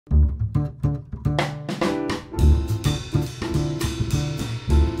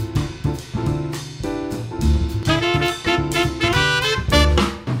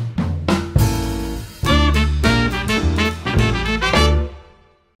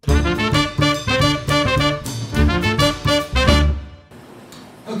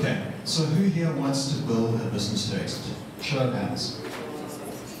here wants to build a business to exit? Show of hands.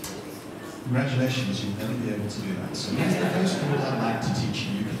 Congratulations, you'll never be able to do that. So here's the first rule I'd like to teach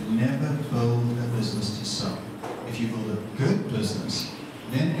you. You can never build a business to sell. If you build a good business,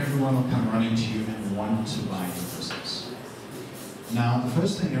 then everyone will come running to you and want to buy your business. Now, the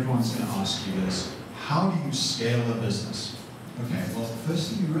first thing everyone's going to ask you is, how do you scale a business? Okay, well,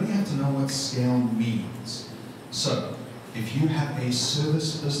 firstly, you really have to know what scale means. So, if you have a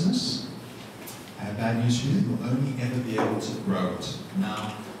service business, I have bad news for you, you'll only ever be able to grow it.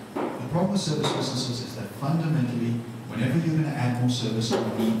 Now, the problem with service businesses is that fundamentally, whenever you're going to add more service, you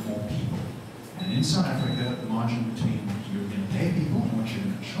need more people. And in South Africa, the margin between you're going to pay people and what you're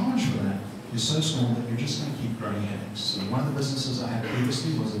going to charge for that is so small that you're just going to keep growing headaches. So one of the businesses I had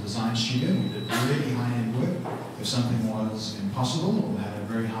previously was a design studio. We did really high-end work. If something was impossible or had a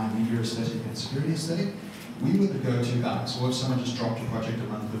very high media aesthetic and security aesthetic, we were the go-to guys. Or if someone just dropped a project a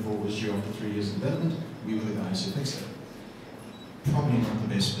month before it was due after 3 years of development, we were the guys who fixed it. Probably not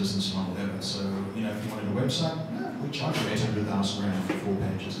the best business model ever. So, you know, if you wanted a website, we charge you 800,000 rand for 4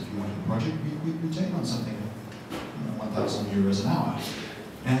 pages. If you wanted a project, we take on something, 1,000 euros an hour.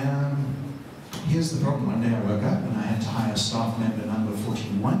 And here's the problem. One day I woke up and I had to hire staff member number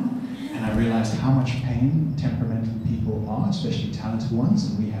 41, and I realized how much pain temperamental people are, especially talented ones,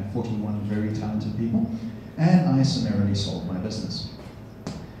 and we had 41 very talented people, and I summarily sold my business.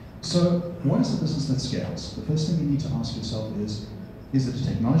 So, what is a business that scales? The first thing you need to ask yourself is it a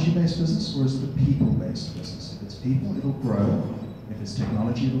technology-based business or is it a people-based business? If it's people, it'll grow. If it's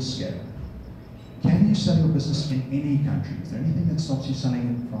technology, it'll scale. Can you sell your business in any country? Is there anything that stops you selling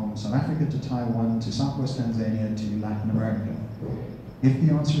it from South Africa to Taiwan to Southwest Tanzania to Latin America? If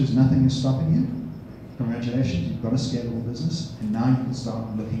the answer is nothing is stopping you, congratulations, you've got a scalable business, and now you can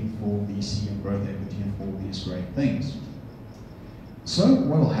start looking for VC and growth equity and all these great things. So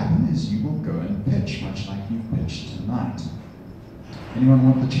what will happen is you will go and pitch, much like you pitched tonight. Anyone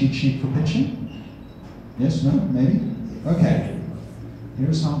want the cheat sheet for pitching? Yes, no, maybe? Okay.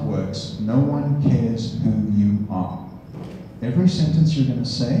 Here's how it works. No one cares who you are. Every sentence you're going to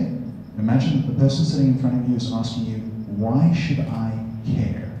say, imagine that the person sitting in front of you is asking you, why should I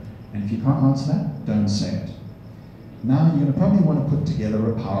care? And if you can't answer that, don't say it. Now you're going to probably want to put together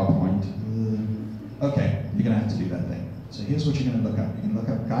a PowerPoint. Okay, you're going to have to do that thing. So here's what you're going to look up. You're going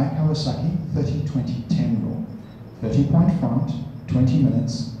to look up Guy Kawasaki 30-20-10 rule. 30-point font, 20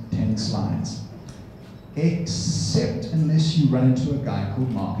 minutes, 10 slides. Except unless you run into a guy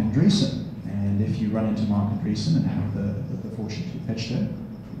called Mark Andreessen. And if you run into Mark Andreessen and have the fortune to pitch there,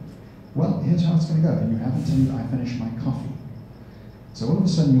 well, here's how it's going to go. And you have until I finish my coffee. So all of a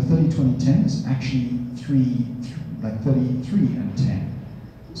sudden your 30-20-10 is actually 33 and 10.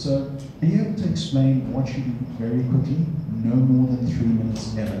 So be able to explain what you do very quickly, no more than 3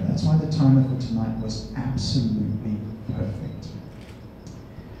 minutes ever. That's why the timer for tonight was absolutely perfect.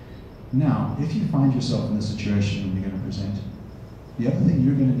 Now, if you find yourself in the situation when you're going to present, the other thing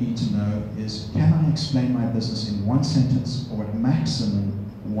you're going to need to know is, can I explain my business in one sentence or at maximum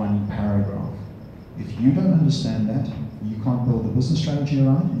one paragraph? If you don't understand that, you can't build a business strategy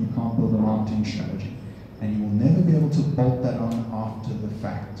around it, and you can't build a marketing strategy. And you will never be able to bolt that on after the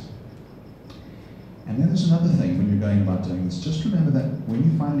fact. And then there's another thing when you're going about doing this. Just remember that when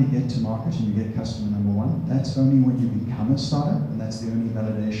you finally get to market and you get customer number one, that's only when you become a startup, and that's the only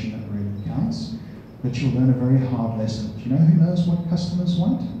validation that really counts. But you'll learn a very hard lesson. Do you know who knows what customers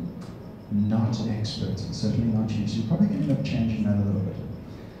want? Not experts, and certainly not you. So you're probably going to end up changing that a little bit.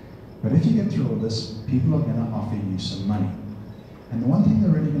 But if you get through all this, people are going to offer you some money. And the one thing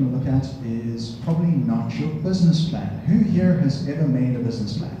they're really going to look at is probably not your business plan. Who here has ever made a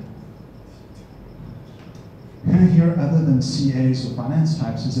business plan? Who here, other than CAs or finance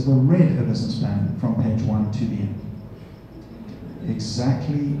types, has ever read a business plan from page 1 to the end?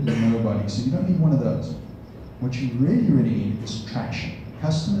 Exactly nobody. So you don't need one of those. What you really, really need is traction.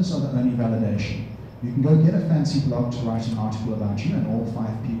 Customers are the only validation. You can go get a fancy blog to write an article about you, and all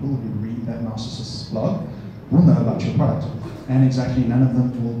 5 people who read that narcissist's blog will know about your product. And exactly none of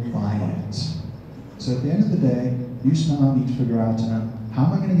them will buy it. So at the end of the day, you now need to figure out how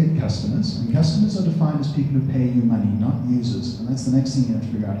am I going to get customers? And customers are defined as people who pay you money, not users. And that's the next thing you have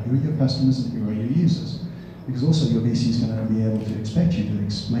to figure out. Who are your customers and who are your users? Because also your VC is going to be able to expect you to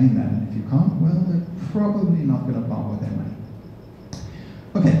explain that. And if you can't, well, they're probably not going to part with their money.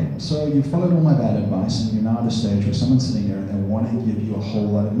 Okay, so you've followed all my bad advice, and you're now at a stage where someone's sitting there and they want to give you a whole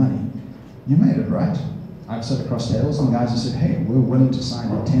lot of money. You made it, right? I've sat across tables on guys who said, hey, we're willing to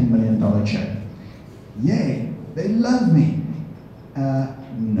sign a $10 million check. Yay, they love me.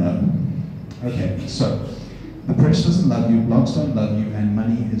 No. Okay, so The press doesn't love you, blogs don't love you, and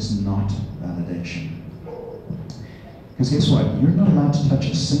money is not validation. Because guess what? You're not allowed to touch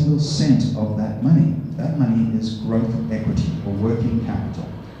a single cent of that money. That money is growth equity or working capital.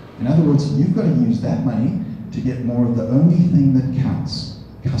 In other words, you've got to use that money to get more of the only thing that counts,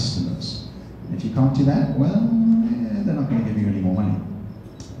 customers. If you can't do that, well, they're not going to give you any more money.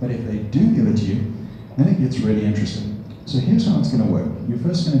 But if they do give it to you, then it gets really interesting. So here's how it's going to work. You're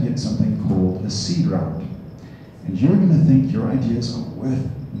first going to get something called a seed round. And you're going to think your ideas are worth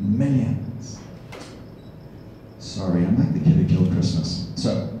millions. Sorry, I'm like the kid who killed Christmas.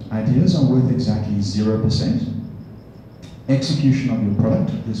 So, ideas are worth exactly 0%. Execution of your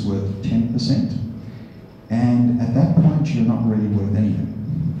product is worth 10%. And at that point, you're not really worth anything.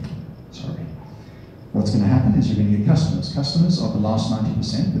 Sorry. What's going to happen is you're going to get customers. Customers are the last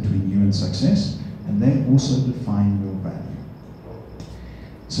 90% between you and success, and they also define your value.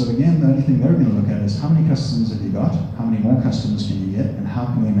 So again, the only thing they're going to look at is how many customers have you got, how many more customers can you get, and how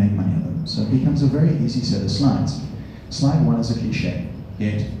can we make money of them. So it becomes a very easy set of slides. Slide 1 is a cliche,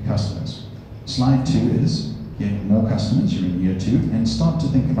 get customers. Slide 2 is get more customers, you're in year 2, and start to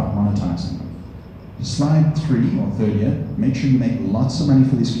think about monetizing them. Slide 3 or third year, make sure you make lots of money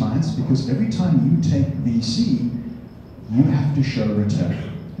for these clients, because every time you take VC, you have to show return.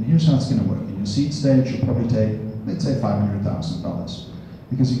 And here's how it's going to work. In your seed stage, you'll probably take, let's say, $500,000.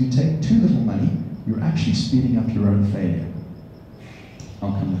 Because if you take too little money, you're actually speeding up your own failure.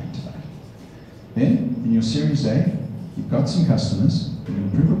 I'll come back to that. Then, in your Series A, you've got some customers, you're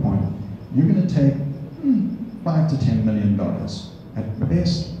going to prove a point, you're going to take $5 to $10 million. At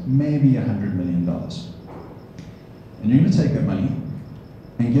best, maybe $100 million. And you're going to take that money,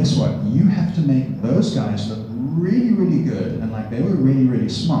 and guess what? You have to make those guys look really, really good, and like they were really, really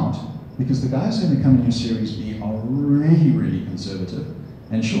smart, because the guys who are going to come in your Series B are really, really conservative.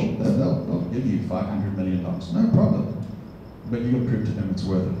 And sure, they'll give you $500 million, no problem. But you've got to prove to them it's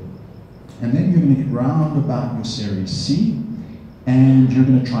worth it. And then you're going to get round about your Series C, and you're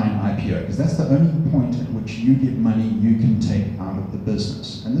going to try an IPO, because that's the only point at which you get money you can take out of the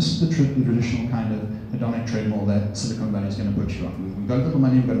business. And this is the traditional kind of hedonic treadmill that Silicon Valley is going to put you on. We've got a little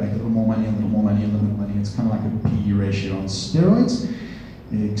money, we've got to make a little more money, a little more money, a little more money. It's kind of like a PE ratio on steroids.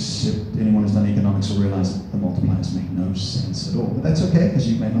 Except anyone who's done economics will realize that the multipliers make no sense at all. But that's okay, because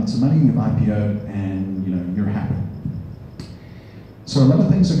you've made lots of money, you've IPO'd, and you're happy. So a lot of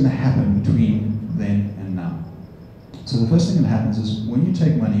things are going to happen between then and now. So the first thing that happens is when you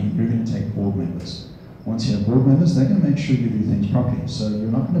take money, you're going to take board members. Once you have board members, they're going to make sure you do things properly. So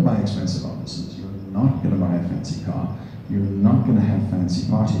you're not going to buy expensive offices, you're not going to buy a fancy car, you're not going to have fancy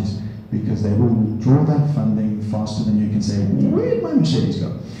parties, because they will draw that funding faster than you can say, where did my Mercedes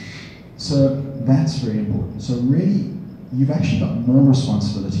go? So that's very important. So really, you've actually got more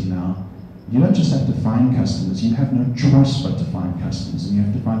responsibility now. You don't just have to find customers, you have no choice but to find customers, and you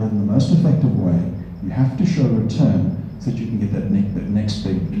have to find it in the most effective way. You have to show return so that you can get that next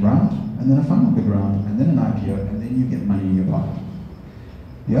big round, and then a final big round, and then an IPO, and then you get money in your pocket.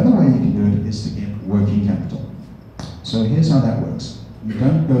 The other way you can do it is to get working capital. So here's how that works. You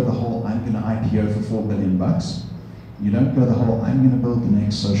don't go the whole, I'm going to IPO for $4 billion. You don't go the whole, I'm going to build the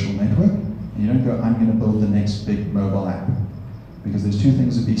next social network. And you don't go, I'm going to build the next big mobile app. Because there's two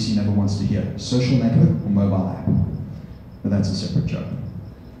things that VC never wants to hear, social network or mobile app. But that's a separate job.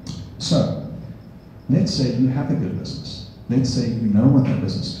 So, let's say you have a good business. Let's say you know what that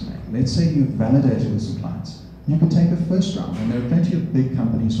business can make. Let's say you've validated with some clients. You can take a first round, and there are plenty of big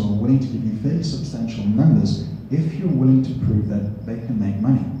companies who are willing to give you fairly substantial numbers if you're willing to prove that they can make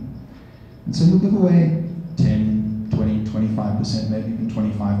money. And so you'll give away 10, 20, 25%, maybe even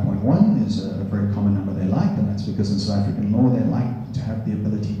 25.1 is a very common number they like, and that's because in South African law they like to have the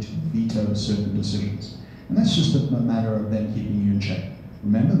ability to veto certain decisions. And that's just a matter of them keeping you in check.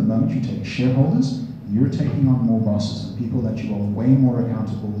 Remember, the moment you take shareholders, you're taking on more bosses and people that you are way more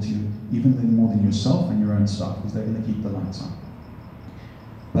accountable to, even more than yourself and your own staff, because they're going to keep the lights on.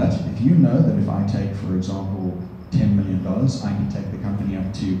 But if you know that if I take, for example, $10 million, I can take the company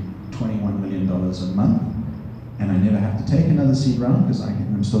up to $21 million a month, and I never have to take another seed round because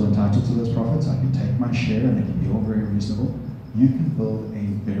I'm still entitled to those profits, I can take my share and it can be all very reasonable, you can build a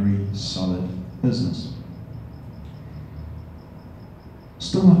very solid business.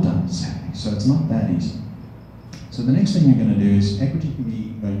 Still not done, sadly, so it's not that easy. So the next thing you're going to do is equity can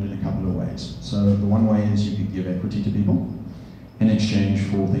be earned in a couple of ways. So the one way is you could give equity to people in exchange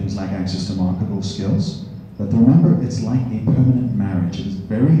for things like access to marketable skills. But remember, it's like a permanent marriage. It is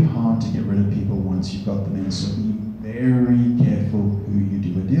very hard to get rid of people once you've got them in, so be very careful who you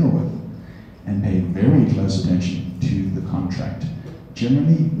do a deal with and pay very close attention to the contract.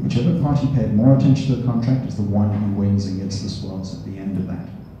 generally, whichever party paid more attention to the contract is the one who wins and gets the spoils at the end of that.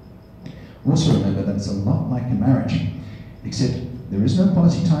 Also remember that it's a lot like a marriage, except there is no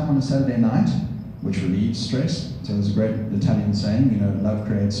quality time on a Saturday night, which relieves stress. So there's a great Italian saying, you know, love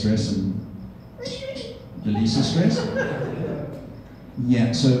creates stress and releases stress.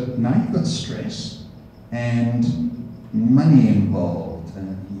 Yeah, so now you've got stress and money involved.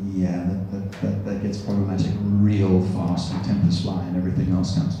 Yeah, that gets problematic real fast, and tempers fly and everything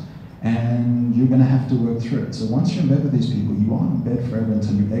else comes. And you're going to have to work through it. So once you're in bed with these people, you are in bed forever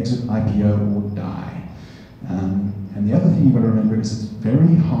until you exit, IPO, or die. And the other thing you've got to remember is it's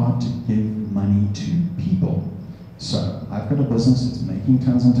very hard to give money to people. So I've got a business that's making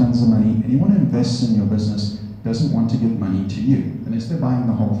tons and tons of money. Anyone who invests in your business doesn't want to give money to you, unless they're buying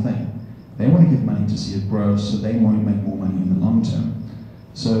the whole thing. They want to give money to see it grow, so they won't make more money in the long term.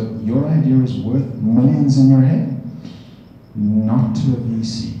 So your idea is worth millions in your head, not to a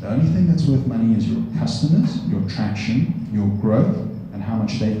VC. The only thing that's worth money is your customers, your traction, your growth, and how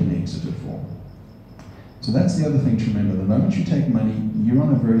much they can exit it for. So that's the other thing to remember. The moment you take money, you're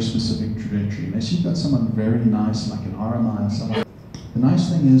on a very specific trajectory. Unless you've got someone very nice, like an RMI or someone. The nice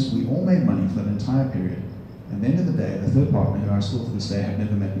thing is we all made money for that entire period. At the end of the day, the third partner, who I still to this day have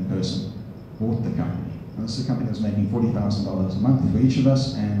never met in person, bought the company. And this is a company that's making $40,000 a month for each of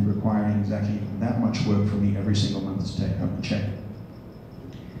us and requiring exactly that much work from me every single month to take home a check.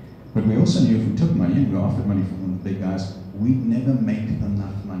 But we also knew if we took money and we offered money from one of the big guys, we'd never make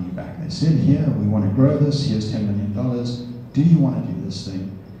enough money back. They said, here, we want to grow this, here's $10 million, do you want to do this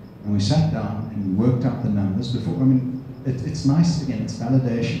thing? And we sat down and we worked out the numbers before. I mean, it's nice, again, it's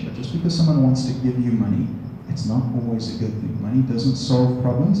validation, but just because someone wants to give you money, it's not always a good thing. Money doesn't solve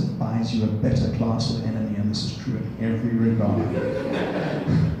problems, it buys you a better class of enemy, and this is true in every regard.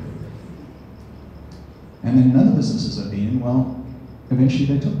 And then in other businesses I've been in, well, eventually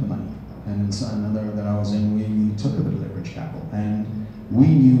they took the money. And in another that I was in, we took a bit of leverage capital, and we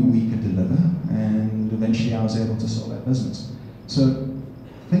knew we could deliver, and eventually I was able to sell that business. So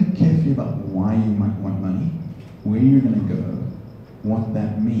think carefully about why you might want money, where you're going to go, what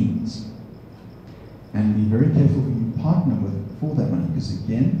that means. And be very careful who you partner with for that money, because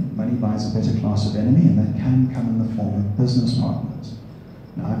again, money buys a better class of enemy, and that can come in the form of business partners.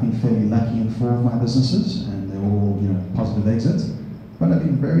 Now, I've been fairly lucky in 4 of my businesses, and they're all, you know, positive exits. But I've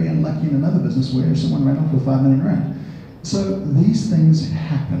been very unlucky in another business where someone ran off with 5 million rand. So these things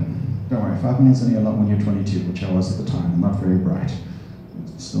happen. Don't worry, 5 million is only a lot when you're 22, which I was at the time. I'm not very bright.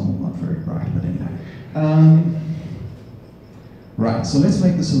 Still not very bright, but anyway. Right, so let's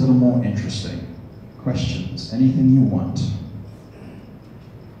make this a little more interesting. Questions? Anything you want?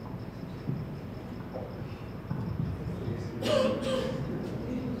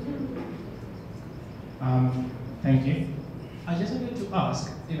 Thank you. I just wanted to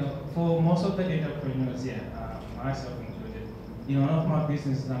ask, for most of the entrepreneurs here, myself included, in one of my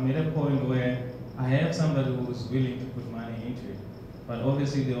businesses, I'm at a point where I have somebody who's willing to put money into it, but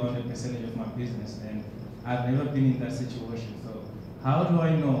obviously they want a percentage of my business, and I've never been in that situation. So how do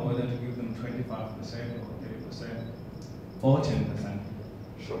I know whether to give them 25% or 30% or 10%?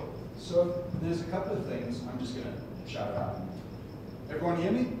 Sure. So there's a couple of things I'm just going to shout out. Everyone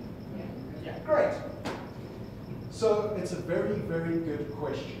hear me? Yeah. Great. So it's a very, very good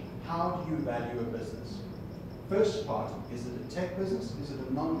question. How do you value a business? First part, is it a tech business? Is it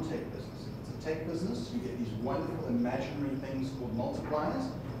a non-tech business? If it's a tech business, you get these wonderful imaginary things called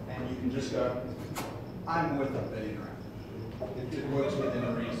multipliers, and you can just go, I'm worth $1 billion. It works within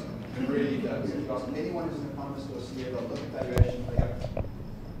a reason. It really does. Because anyone who's an economist or CEO, they'll look at valuations, they go,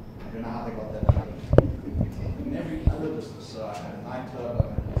 I don't know how they got that money. In every other business, so I had a nightclub, I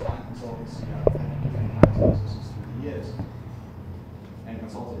had a design consultancy, I've had different kinds of businesses through the years, and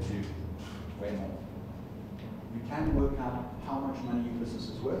consulted to way more. You can work out how much money your business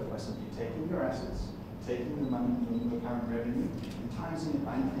is worth by simply taking your assets, taking the money from the current revenue, and timesing it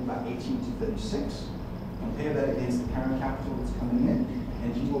by anything about 18 to 36. Compare that against the current capital that's coming in,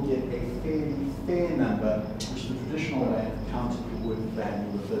 and you will get a fairly fair number, which the traditional way of accounting would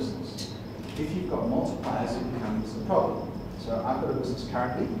value the business. If you've got multipliers, it becomes a problem. So I've got a business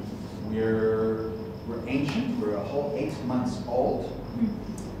currently. We're ancient. We're a whole 8 months old.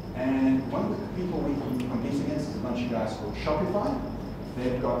 And one of the people we compete against is a bunch of guys called Shopify.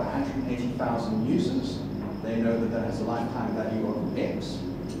 They've got 180,000 users. They know that that has a lifetime value of X.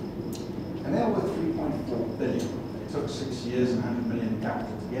 And they're worth 3.4 billion. It took 6 years and 100 million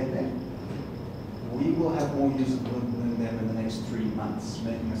capital to get there. We will have more users than them in the next 3 months,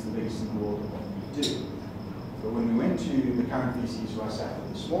 making us the biggest in the world at what we do. But when we went to the current VCs who I sat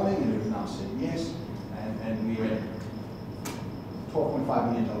with this morning, and who have now said yes, and we went,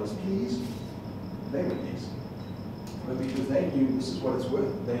 $12.5 million, please, they were pleased. But because they knew, this is what it's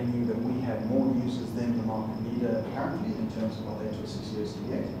worth, they knew that we had more users than the market leader apparently in terms of what they took 6 years to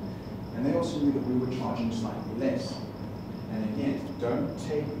get. And they also knew that we were charging slightly less. And again, don't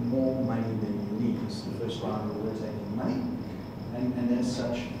take more money than you need. This is the first round where we're taking money. And as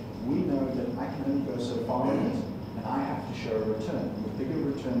such, we know that I can only go so far with it, and I have to show a return. The bigger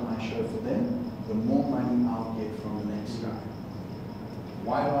return I show for them, the more money I'll get from the next guy.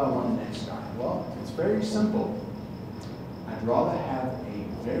 Why do I want the next guy? Well, it's very simple. I'd rather have a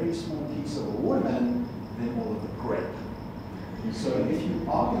very small piece of a watermelon than all of the grape. So if you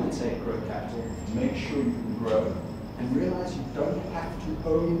are going to take growth capital, make sure you can grow and realize you don't have to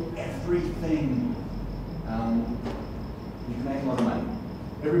own everything. You can make a lot of money.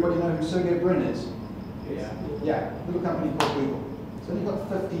 Everybody know who Sergey Brin is? Yeah. Yeah, little company called Google. It's only got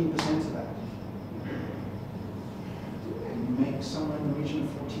 15% of that. And you make somewhere in the region of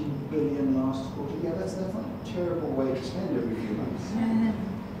 14 billion last quarter. Yeah, that's not a terrible way to spend every few months.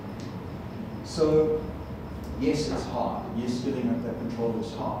 So, yes, it's hard. Yes, giving up that control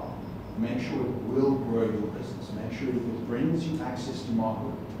is hard. Make sure it will grow your business. Make sure it brings you access to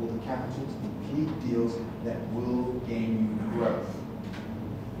market or the capital to complete deals that will gain you growth.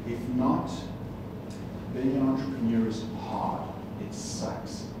 If not, being an entrepreneur is hard. It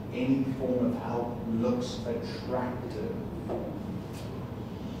sucks. Any form of help looks attractive.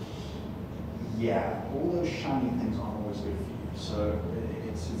 Yeah, all those shiny things aren't always good for you. So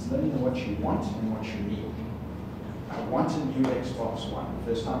it's learning what you want and what you need. I want a new Xbox One. The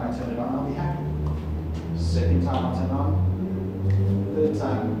first time I turn it on, I'll be happy. Second time I turn it on. Third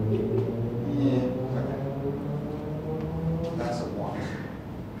time, yeah, okay. That's a want.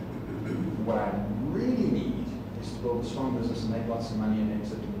 What I really need is to build a strong business and make lots of money and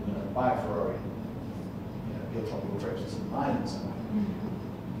exit, buy a Ferrari, peel tropical grapes with some wine and somewhere.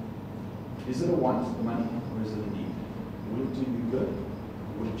 Is it a want, the money, or is it a need? Will it do you good?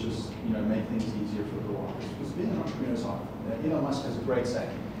 Would it just make things easier for the world? Because being an entrepreneur is hard. Elon Musk has a great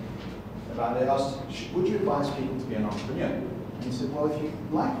saying about they asked, would you advise people to be an entrepreneur? And he said, well, if you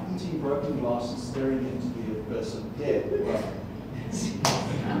like eating broken glass and staring into the abyss of death, well,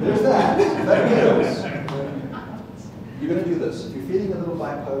 there's that. That kills. You're going to do this. If you're feeling a little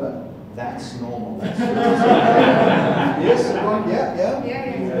bipolar, that's normal. That's yes, everyone? Yeah.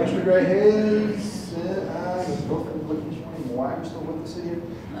 Extra gray hairs. Your girlfriend looking at you, why are you still with us here?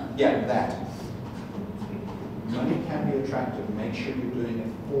 Yeah, that. Money can be attractive. Make sure you're doing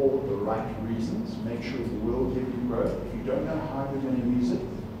it for the right reasons. Make sure it will give you growth. If you don't know how you're going to use it,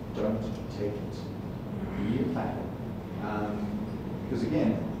 don't take it. You need a plan. Because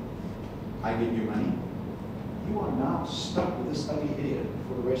again, I give you money. You are now stuck with this ugly idiot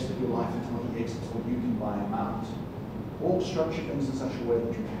for the rest of your life until he exits or you can buy him out. Or structure things in such a way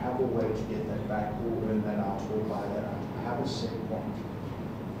that you have a way to get that back or earn that out or buy that out. Have a set point.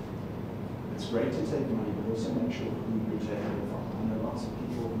 It's great to take money, but also make sure who you're taking it from. I know lots of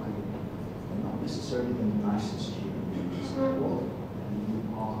people with money are not necessarily the nicest human beings in the world, and you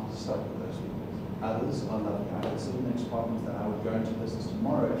are stuck with those people. Others are lovely. I had certain ex-partners that I would go into business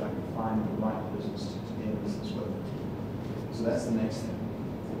tomorrow if I could find the right business to be in business with. So that's the next thing.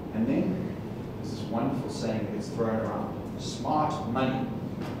 And then there's this wonderful saying that gets thrown around: smart money.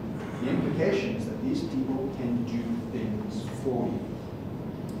 The implication is that these people can do things for you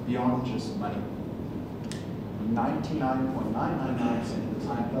beyond just money. 99.999% of the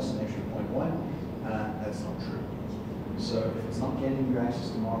time, plus an extra 0.1, that's not true. So if it's not getting you access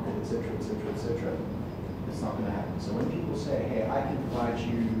to market, etc., it's not going to happen. So when people say, hey, I can provide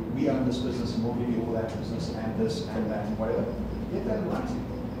you, we own this business and we'll give you all that business and this and that and whatever, get that in writing.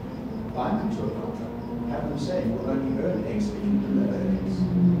 Bind them to a contract. Have them say, you'll only earn X if you deliver X.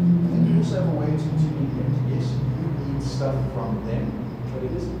 And you also have a way to communicate. Yes, you need stuff from them, but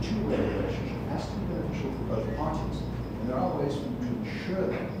it is a two-way relationship. It has to be beneficial for both parties. And there are ways for you to ensure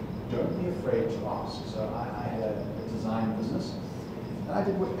that. Don't be afraid to ask. So I had a design business, and I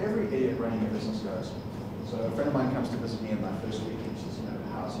did what every idiot running a business goes. So a friend of mine comes to visit me in my first week, and he says,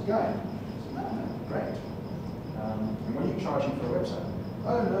 how's it going? I said, no, great. And what are you charging for a website?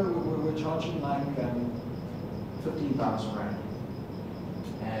 Oh no, we're charging like 15,000 rand.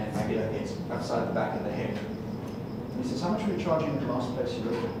 And I get a hit upside the back of the head. And he says, how much were you charging at the last place you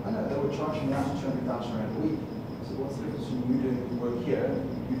lived in? I know, they were charging me out to 200,000 rand a week. I said, what's the difference between you doing work here and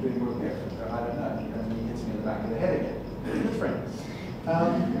you doing work there? I don't know. And he hits me in the back of the head again. Good friend.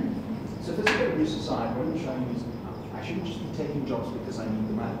 So physical abuse aside, what I'm showing you is I shouldn't just be taking jobs because I need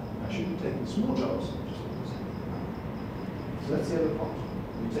the money. I should be taking small jobs just because I need the money. So that's the other part.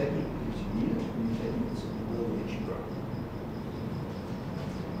 You take it because you need it, and you take it because it will get you growth.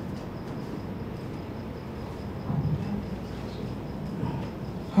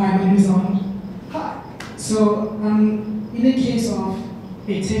 Hi, my name is Arnold. Hi. So, in the case of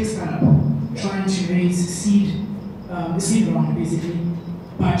a tech startup trying to raise seed round basically,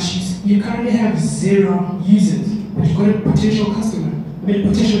 but you currently have 0 users, but you've got a potential customer,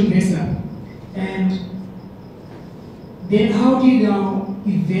 potential investor, and then how do you now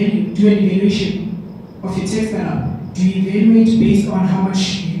do an evaluation of your tech startup? Do you evaluate based on how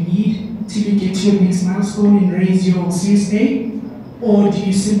much you need till you get to your next milestone and raise your Series A? Or do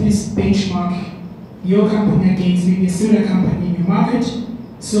you simply benchmark your company against maybe a similar company in your market?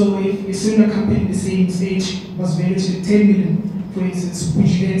 So if a similar company in the same stage was valued at 10 million, for instance, would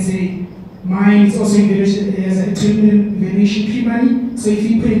you then say, mine is also evaluated as a 10 million valuation pre-money, so if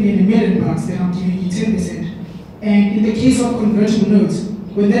you put it in $1 million, then I'm giving you 10%. And in the case of convertible notes,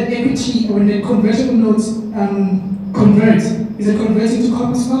 when that equity or when that convertible notes converts, is it converting to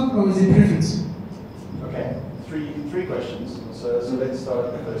common stock or is it preference? Okay, three questions. So let's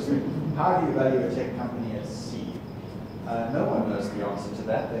start with the first thing. How do you value a tech company at seed? No one knows the answer to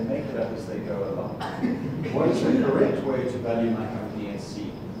that. They make it up as they go along. What is the correct way to value my company at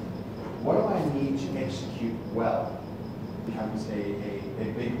seed? What do I need to execute well becomes a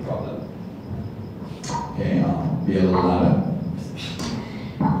big problem. Okay, I'll be a little louder.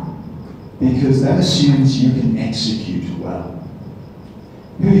 Because that assumes you can execute well.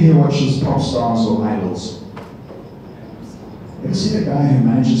 Who here watches pop stars or idols? Ever see a guy who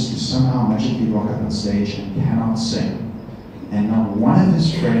manages to somehow magically rock up on stage and cannot sing, and not one of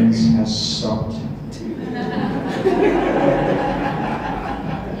his friends has stopped him?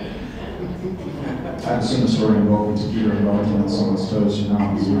 I've seen a story involving tequila involved in someone's toes, you know,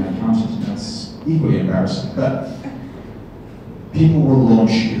 he's an accountant. That's equally embarrassing. But people will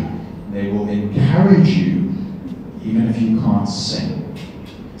launch you. They will encourage you, even if you can't sing.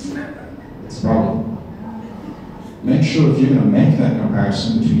 It's a problem. Make sure if you're going to make that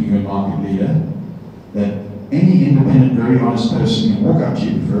comparison between you and market leader, that any independent, very honest person can walk up to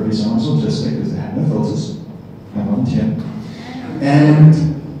you, preferably someone who's autistic, because they have no filters, I volunteer, and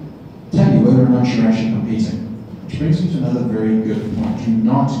tell you whether or not you're actually competing. Which brings me to another very good point. Do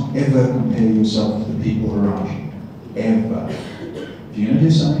not ever compare yourself to the people around you. Ever. If you're going to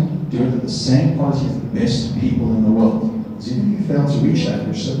do something, do it at the same quality as the best people in the world. Because even if you fail to reach that,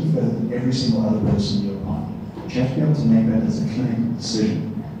 you're certainly better than every single other person you're on. But you have to be able to make that as a clinical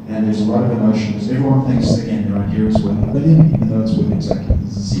decision. And there's a lot of emotion, because everyone thinks, again, their idea is worth $1 billion, even though it's worth exactly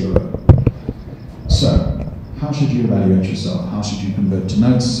 0. So, how should you evaluate yourself? How should you convert to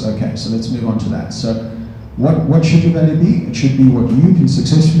notes? Okay, so let's move on to that. So, what should your value be? It should be what you can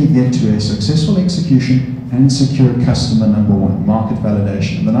successfully get to a successful execution and secure customer number 1, market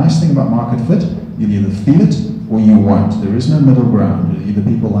validation. And the nice thing about market fit, you'll either feel it or you won't. There is no middle ground. Either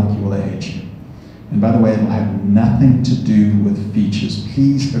people like you or they hate you. And by the way, it'll have nothing to do with features.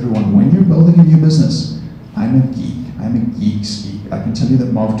 Please, everyone, when you're building a new business, I'm a geek. I'm a geek's geek. I can tell you that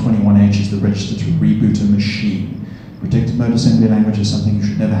MOV21H is the register to reboot a machine. Protected mode assembly language is something you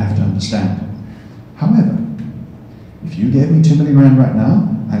should never have to understand. However, if you gave me 2 million rand right now,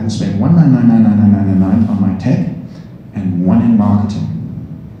 I will spend 1,999,999 on my tech and 1 in marketing.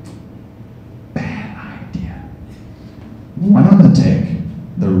 Bad idea. 1 on the tech,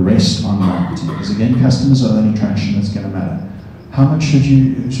 the rest on marketing. Because again, customers are the only traction that's going to matter. How much should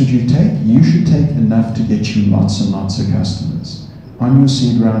you take? You should take enough to get you lots and lots of customers. On your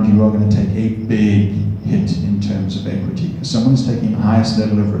seed round, you are going to take a big hit in terms of equity. Because someone's taking the highest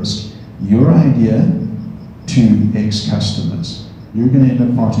level of risk. Your idea to X customers, you're going to end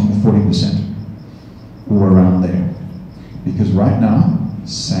up parting with 40% or around there. Because right now,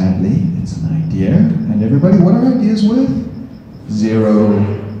 sadly, it's an idea, and everybody, what are ideas worth?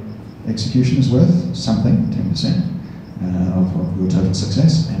 0. Execution is worth something, 10% of your total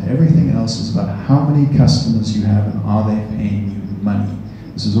success, and everything else is about how many customers you have and are they paying you money.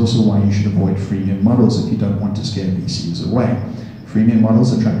 This is also why you should avoid freemium models if you don't want to scare VCs away. Freemium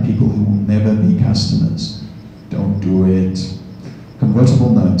models attract people who will never be customers. Don't do it. Convertible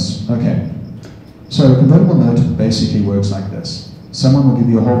notes. Okay. So a convertible note basically works like this. Someone will give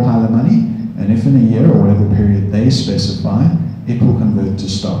you a whole pile of money, and if in a year or whatever period they specify, it will convert to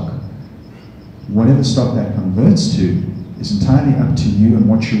stock. Whatever stock that converts to is entirely up to you and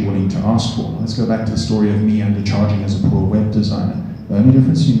what you're willing to ask for. Let's go back to the story of me undercharging as a poor web designer. The only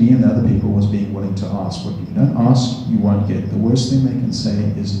difference between me and the other people was being willing to ask. What you don't ask, you won't get. The worst thing they can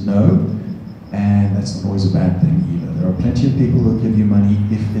say is no, and that's not always a bad thing either. There are plenty of people who will give you money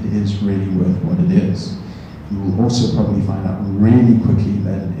if it is really worth what it is. You will also probably find out really quickly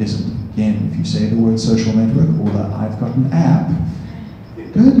that it isn't. Again, if you say the word social network or the I've got an app,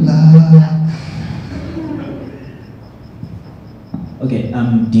 good luck. Okay,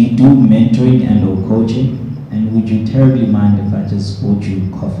 Do you do mentoring and or coaching? And would you terribly mind if I just bought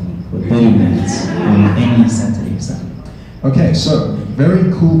you coffee for 30 minutes on any Saturday or Sunday? Okay, so very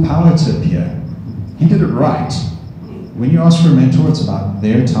cool power tip here. He did it right. When you ask for a mentor, it's about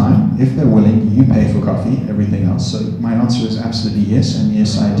their time. If they're willing, you pay for coffee, everything else. So my answer is absolutely yes, and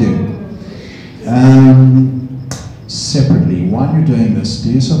yes, I do. Separately, while you're doing this,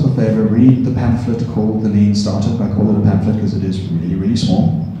 do yourself a favor, read the pamphlet called The Lean Startup. I call it a pamphlet because it is really, really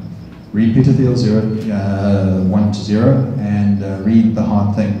small. Read Peter Thiel's 1 to 0, and read The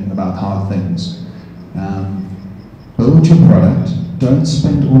Hard Thing about hard things. Build your product. Don't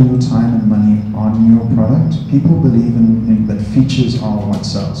spend all your time and money on your product. People believe in that features are what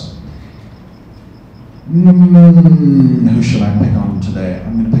sells. Who shall I pick on today?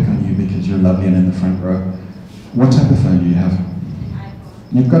 I'm going to pick on you because you're lovely and in the front row. What type of phone do you have?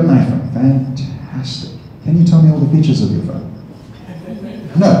 iPhone. You've got an iPhone. Fantastic. Can you tell me all the features of your phone?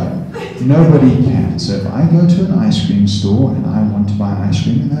 No. Nobody can. So if I go to an ice cream store and I want to buy ice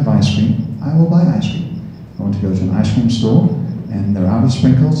cream and they have ice cream, I will buy ice cream. I want to go to an ice cream store and they're out of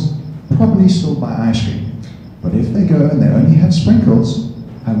sprinkles, probably still buy ice cream. But if they go and they only have sprinkles,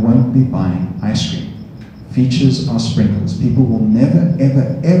 I won't be buying ice cream. Features are sprinkles. People will never,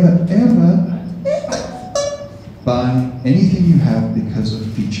 ever, ever, ever buy anything you have because of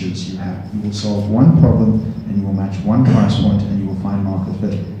features you have. You will solve one problem and you will match one price point and you will find market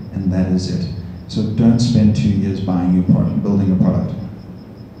fit, and that is it. So don't spend 2 years buying your product, building a product.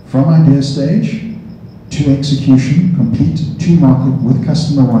 From idea stage to execution, complete to market with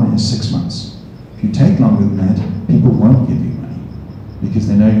customer one is 6 months. If you take longer than that, people won't give you money because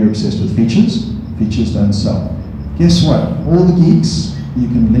they know you're obsessed with features. Features don't sell. Guess what? All the geeks, you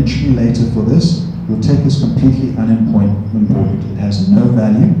can lynch me later for this, will take this completely unimportant. It has no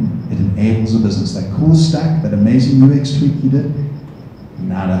value. It enables a business. That cool stack, that amazing UX tweak you did,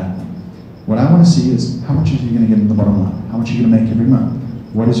 nada. What I want to see is how much are you going to get in the bottom line? How much are you going to make every month?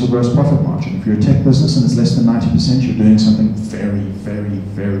 What is your gross profit margin? If you're a tech business and it's less than 90%, you're doing something very, very,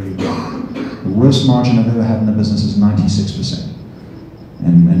 very wrong. The worst margin I've ever had in a business is 96%.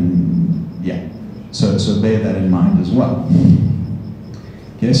 And yeah, so bear that in mind as well.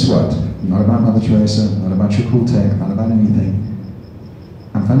 Guess what? Not about Mother Teresa, not about your cool tech, not about anything.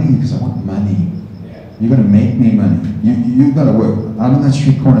 I'm funding you because I want money. You're going to make me money. You've got to work. Out on that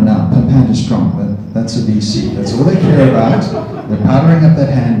street corner now, pump hand is strong, that's a VC. That's all they care about. They're powdering up that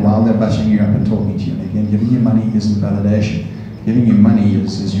hand while they're buttering you up and talking to you. And again, giving you money isn't validation. Giving you money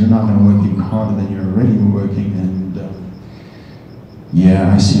is you're not going to work even harder than you're already working. And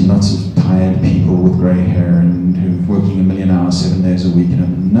yeah, I see lots of tired people with grey hair and who're working 1 million hours, 7 days a week and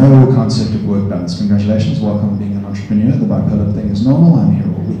have no concept of work balance. Congratulations, welcome being an entrepreneur. The bipolar thing is normal. I'm here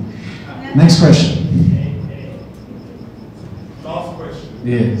all week. Next question. Last question.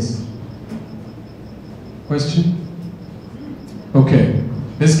 Yes. Question? Okay.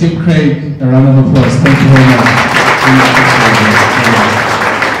 Let's give Craig a round of applause. Thank you very much.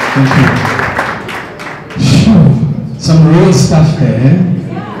 Thank you. Phew. Some real stuff there.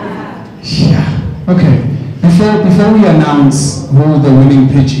 Yeah. Okay. Before we announce who the winning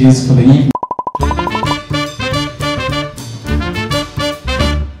pitch is for the evening.